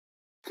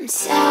I'm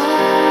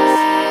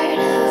tired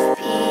of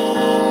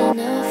being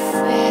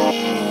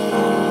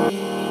afraid,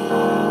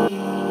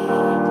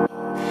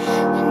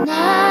 and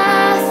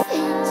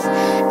nothing's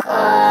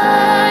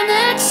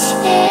gonna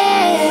change.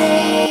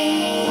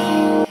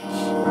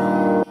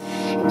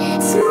 And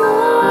it's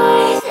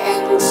more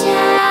than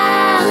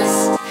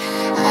just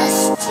a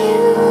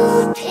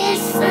stupid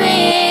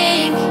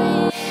fling.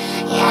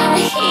 Yeah,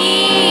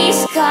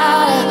 he's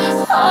got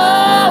a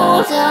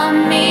hold on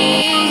me.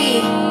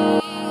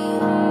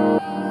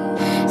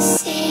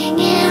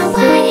 Singing,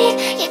 why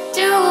did you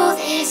do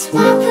this?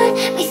 Why put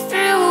me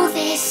through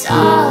this?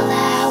 All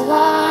I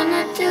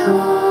wanna do,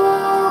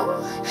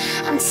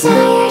 I'm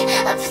tired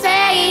of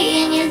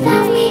playing. You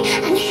love me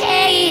and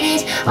hate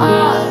it.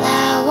 All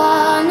I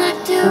wanna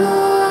do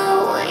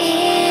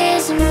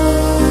is move.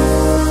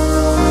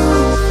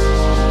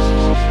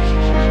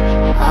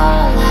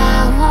 All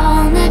I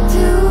wanna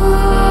do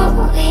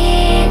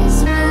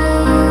is move.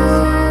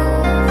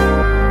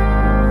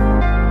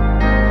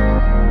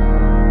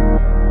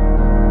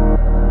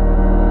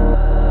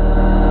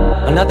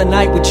 Another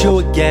night with you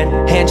again,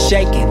 hands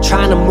shaking,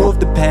 trying to move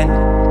the pen.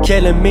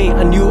 Killing me,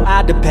 I knew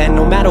I depend.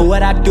 No matter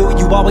what I do,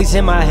 you always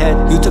in my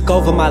head. You took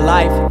over my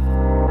life,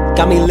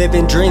 got me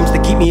living dreams to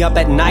keep me up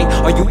at night.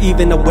 Are you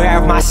even aware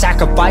of my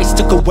sacrifice?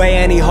 Took away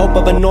any hope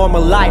of a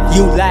normal life.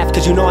 You laughed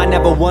cause you know I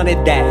never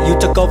wanted that. You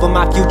took over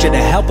my future to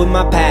help with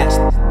my past.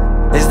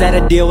 Is that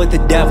a deal with the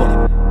devil?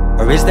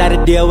 Or is that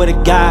a deal with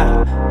a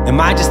God? Am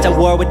I just at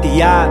war with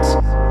the odds?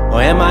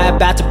 Or am I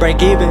about to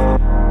break even?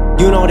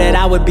 You know that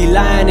I would be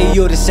lying to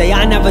you to say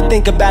I never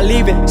think about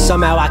leaving.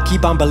 Somehow I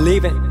keep on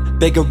believing.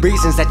 Bigger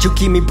reasons that you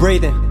keep me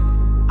breathing.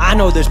 I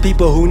know there's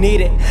people who need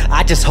it.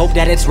 I just hope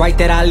that it's right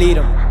that I lead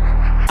them.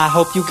 I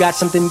hope you got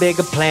something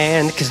bigger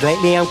planned, cause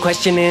lately I'm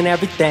questioning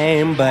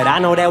everything. But I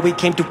know that we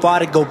came too far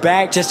to go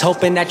back. Just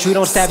hoping that you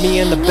don't stab me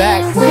in the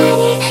back. Why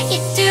did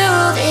you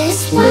do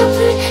this? Why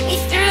put me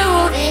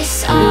through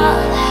this? All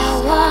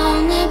I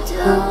wanna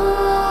do,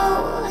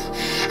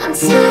 I'm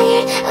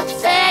tired of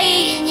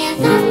playing. You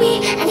love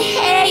me and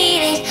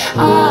hate it.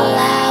 All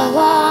I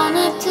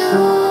wanna do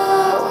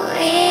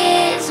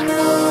is move.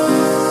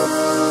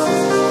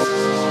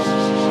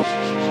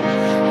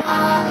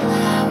 All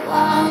I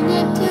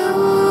wanna do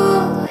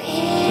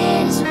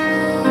is move.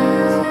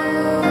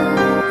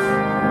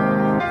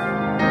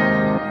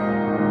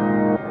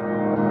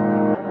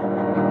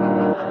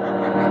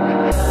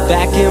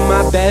 Back in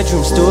my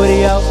bedroom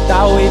studio,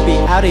 thought we'd be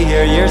out of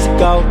here years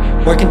ago.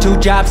 Working 2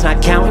 jobs, not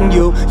counting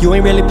you. You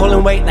ain't really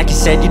pulling weight like you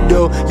said you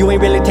do. You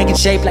ain't really taking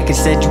shape like you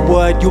said you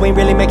would. You ain't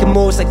really making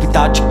moves like you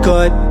thought you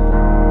could.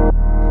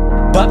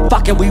 But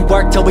fuck it, we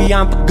work till we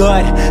on for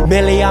good.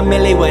 Milli on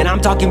milli when I'm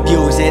talking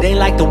views. It ain't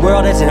like the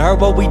world hasn't heard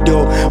what we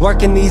do.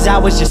 Working these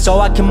hours just so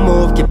I can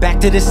move. Get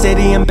back to the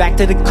city and back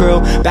to the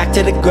crew. Back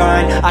to the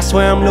grind. I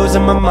swear I'm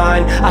losing my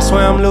mind. I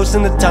swear I'm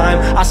losing the time.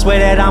 I swear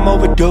that I'm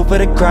overdue for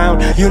the crown.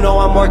 You know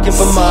I'm working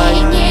for mine.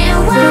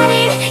 Singing, why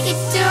did you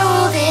do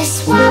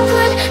this? Why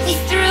put me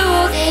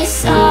through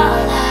this? All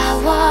I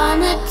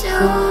wanna do,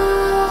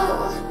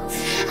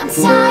 I'm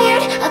tired